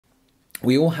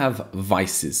We all have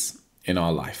vices in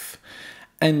our life,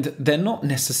 and they're not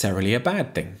necessarily a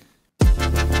bad thing.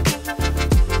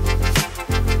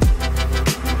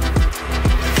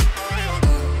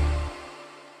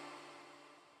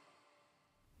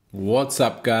 What's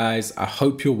up, guys? I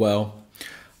hope you're well.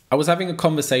 I was having a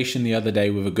conversation the other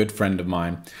day with a good friend of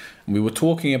mine, and we were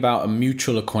talking about a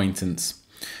mutual acquaintance,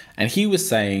 and he was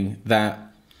saying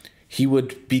that he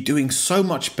would be doing so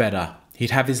much better. He'd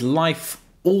have his life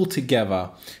all together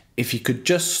if he could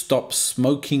just stop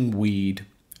smoking weed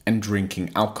and drinking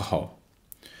alcohol.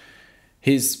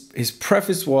 His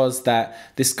preface was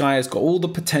that this guy has got all the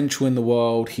potential in the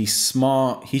world. He's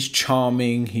smart, he's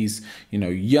charming, he's,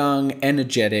 young,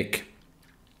 energetic,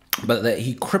 but that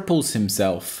he cripples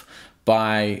himself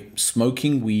by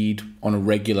smoking weed on a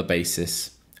regular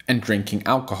basis and drinking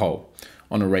alcohol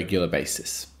on a regular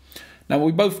basis. Now,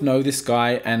 we both know this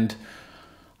guy, and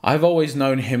I've always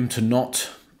known him to not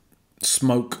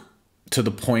smoke to the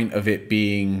point of it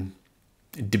being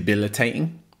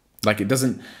debilitating. Like, it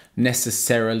doesn't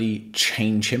necessarily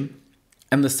change him.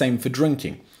 And the same for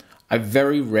drinking. I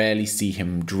very rarely see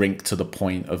him drink to the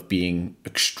point of being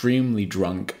extremely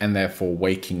drunk and therefore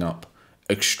waking up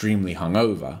extremely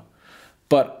hungover.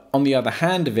 But on the other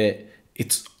hand of it,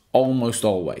 it's almost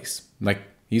always. Like,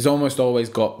 he's almost always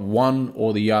got one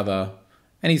or the other,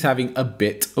 and he's having a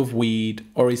bit of weed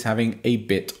or he's having a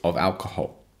bit of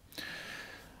alcohol.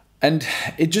 And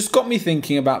it just got me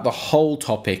thinking about the whole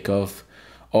topic of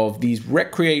these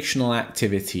recreational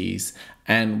activities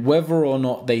and whether or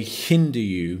not they hinder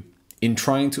you in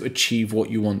trying to achieve what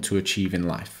you want to achieve in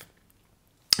life.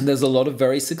 And there's a lot of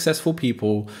very successful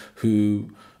people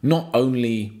who not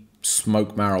only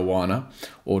smoke marijuana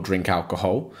or drink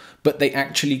alcohol, but they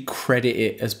actually credit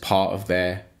it as part of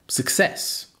their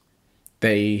success.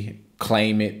 They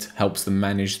claim it helps them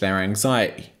manage their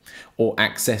anxiety or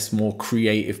access more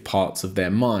creative parts of their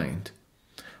mind,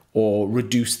 or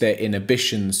reduce their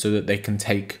inhibitions so that they can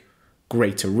take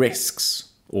greater risks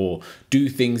or do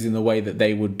things in the way that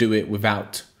they would do it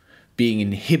without being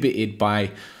inhibited by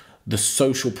the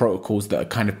social protocols that are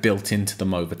kind of built into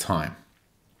them over time.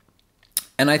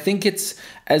 And I think it's,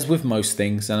 as with most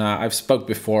things, and I've spoke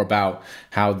before about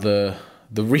how the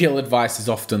real advice is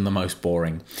often the most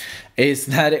boring, is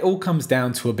that it all comes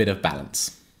down to a bit of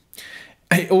balance.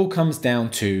 It all comes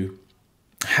down to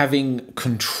having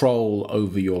control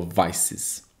over your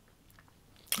vices.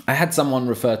 I had someone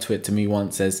refer to it to me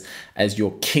once as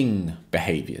your king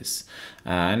behaviors.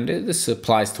 And this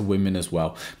applies to women as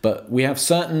well. But we have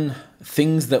certain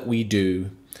things that we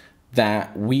do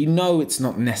that we know it's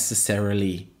not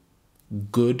necessarily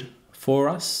good for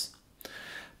us,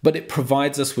 but it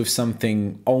provides us with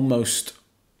something almost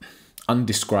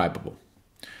undescribable.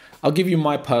 I'll give you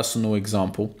my personal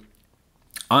example.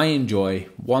 I enjoy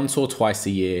once or twice a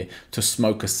year to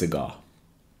smoke a cigar.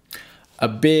 A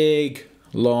big,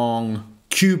 long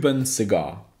Cuban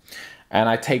cigar. And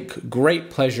I take great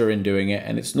pleasure in doing it.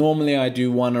 And it's normally I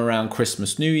do one around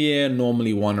Christmas, New Year,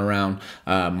 normally one around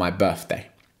my birthday.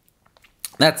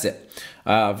 That's it.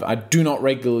 I do not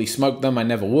regularly smoke them. I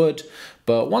never would.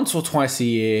 But once or twice a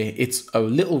year, it's a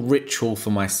little ritual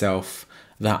for myself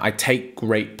that I take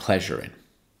great pleasure in.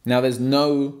 Now, there's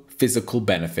no physical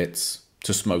benefits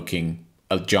to smoking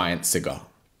a giant cigar.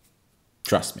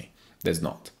 Trust me, there's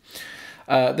not.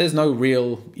 There's no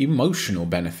real emotional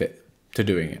benefit to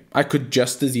doing it. I could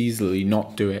just as easily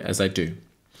not do it as I do.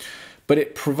 But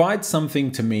it provides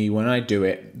something to me when I do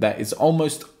it that is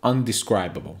almost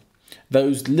undescribable.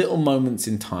 Those little moments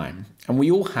in time. And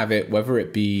we all have it, whether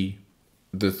it be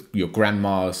your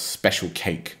grandma's special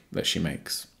cake that she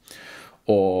makes,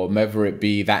 or whether it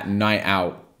be that night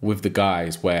out with the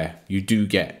guys where you do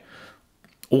get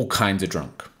all kinds of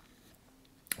drunk.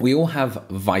 We all have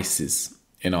vices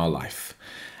in our life,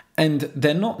 and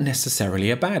they're not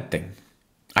necessarily a bad thing.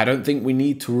 I don't think we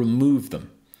need to remove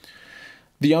them.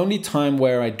 The only time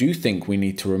where I do think we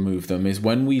need to remove them is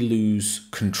when we lose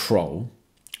control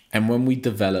and when we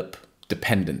develop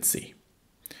dependency.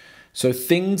 So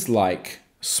things like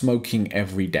smoking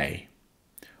every day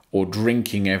or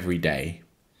drinking every day,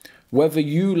 whether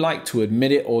you like to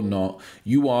admit it or not,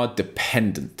 you are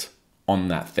dependent on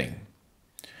that thing.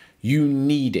 You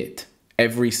need it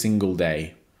every single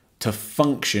day to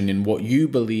function in what you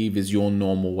believe is your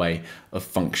normal way of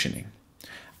functioning.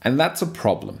 And that's a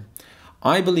problem.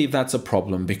 I believe that's a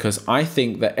problem because I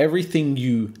think that everything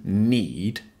you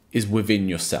need is within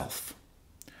yourself.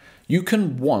 You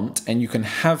can want and you can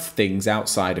have things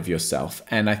outside of yourself,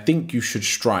 and I think you should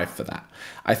strive for that.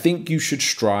 I think you should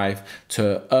strive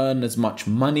to earn as much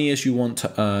money as you want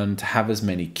to earn, to have as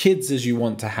many kids as you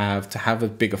want to have a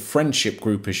bigger friendship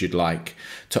group as you'd like,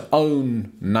 to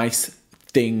own nice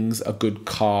things, a good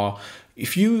car.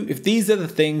 If these are the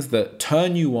things that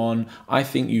turn you on, I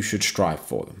think you should strive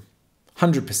for them.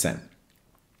 100%.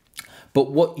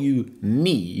 But what you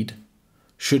need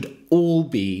should all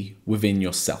be within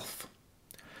yourself.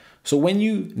 So when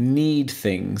you need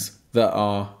things that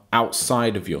are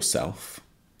outside of yourself,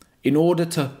 in order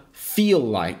to feel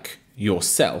like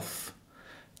yourself,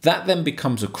 that then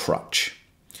becomes a crutch.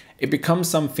 It becomes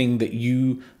something that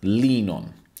you lean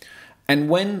on. And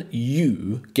when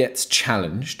you gets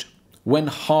challenged, when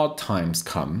hard times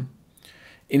come,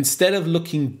 instead of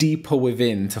looking deeper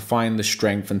within to find the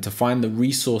strength and to find the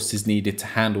resources needed to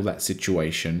handle that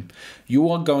situation, you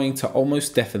are going to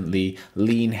almost definitely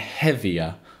lean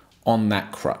heavier on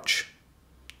that crutch.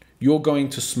 You're going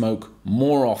to smoke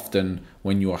more often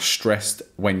when you are stressed,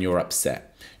 when you're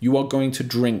upset. You are going to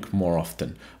drink more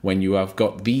often when you have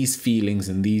got these feelings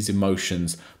and these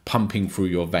emotions pumping through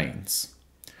your veins,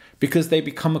 because they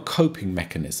become a coping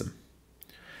mechanism.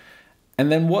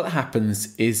 And then what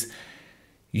happens is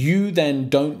you then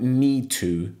don't need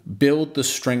to build the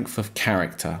strength of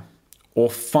character or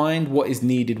find what is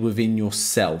needed within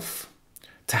yourself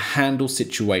to handle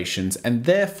situations, and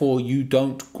therefore you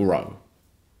don't grow.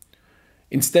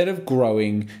 Instead of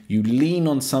growing, you lean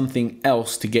on something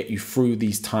else to get you through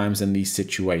these times and these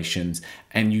situations,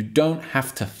 and you don't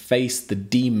have to face the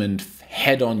demon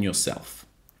head on yourself.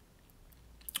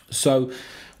 So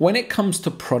when it comes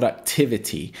to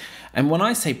productivity, and when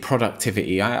I say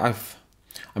productivity,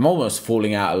 I'm almost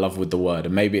falling out of love with the word,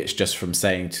 and maybe it's just from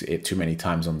saying it too many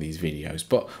times on these videos.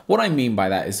 But what I mean by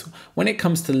that is when it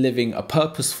comes to living a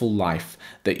purposeful life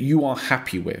that you are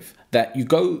happy with, that you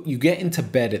get into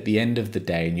bed at the end of the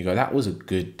day and you go, that was a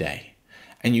good day.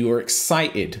 And you are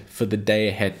excited for the day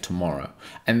ahead tomorrow.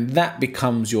 And that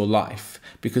becomes your life,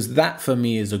 because that for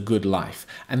me is a good life.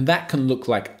 And that can look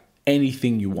like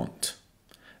anything you want.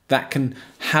 That can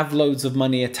have loads of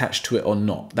money attached to it or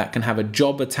not. That can have a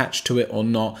job attached to it or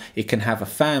not. It can have a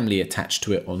family attached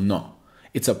to it or not.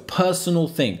 It's a personal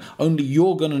thing. Only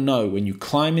you're going to know when you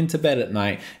climb into bed at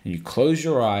night and you close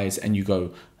your eyes and you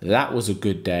go, that was a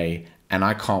good day and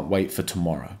I can't wait for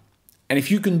tomorrow. And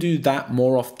if you can do that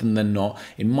more often than not,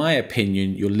 in my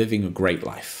opinion, you're living a great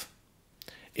life.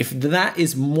 If that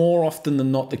is more often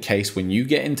than not the case when you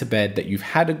get into bed, that you've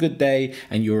had a good day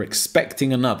and you're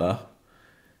expecting another,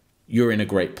 you're in a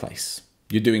great place.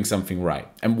 You're doing something right.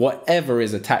 And whatever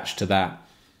is attached to that,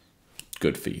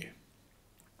 good for you.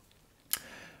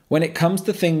 When it comes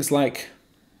to things like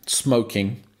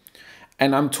smoking,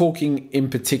 and I'm talking in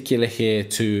particular here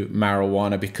to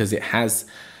marijuana because it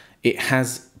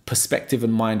has perspective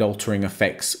and mind altering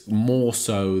effects more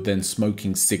so than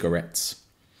smoking cigarettes.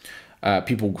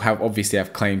 People obviously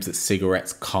have claims that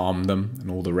cigarettes calm them and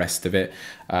all the rest of it.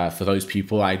 For those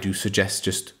people, I do suggest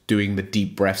just doing the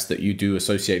deep breaths that you do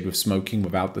associated with smoking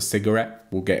without the cigarette.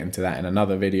 We'll get into that in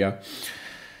another video.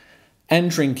 And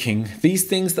drinking, these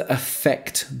things that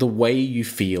affect the way you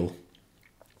feel,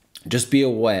 just be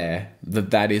aware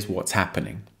that that is what's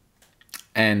happening.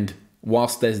 And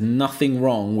whilst there's nothing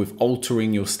wrong with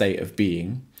altering your state of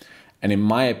being, and in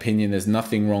my opinion, there's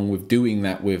nothing wrong with doing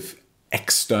that with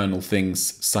external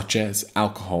things such as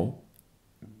alcohol,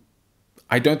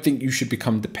 I don't think you should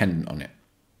become dependent on it.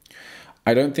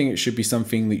 I don't think it should be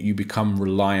something that you become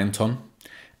reliant on.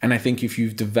 And I think if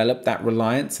you've developed that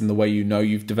reliance, and the way you know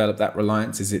you've developed that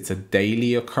reliance is it's a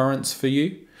daily occurrence for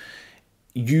you,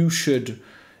 you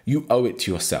owe it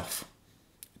to yourself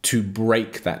to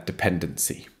break that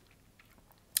dependency.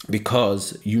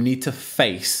 Because you need to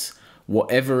face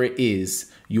whatever it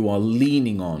is you are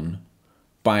leaning on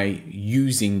by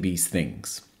using these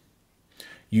things.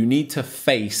 You need to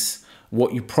face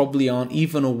what you probably aren't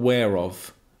even aware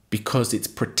of because it's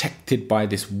protected by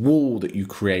this wall that you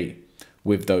create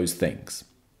with those things.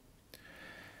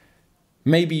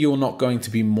 Maybe you're not going to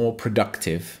be more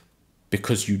productive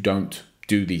because you don't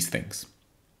do these things.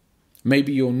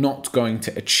 Maybe you're not going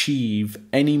to achieve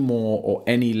any more or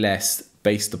any less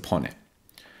based upon it.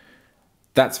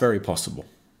 That's very possible.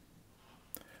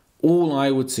 All I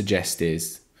would suggest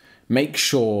is make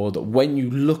sure that when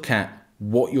you look at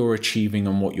what you're achieving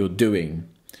and what you're doing,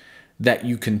 that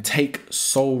you can take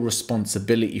sole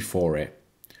responsibility for it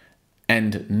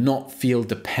and not feel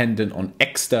dependent on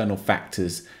external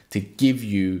factors to give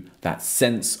you that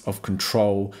sense of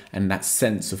control and that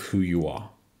sense of who you are.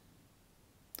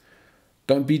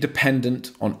 Don't be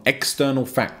dependent on external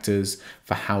factors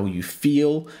for how you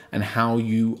feel and how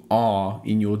you are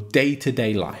in your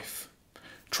day-to-day life.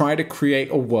 Try to create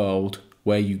a world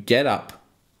where you get up,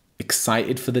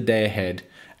 excited for the day ahead,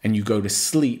 and you go to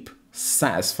sleep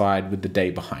satisfied with the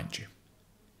day behind you.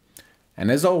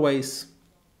 And as always,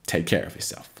 take care of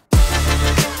yourself.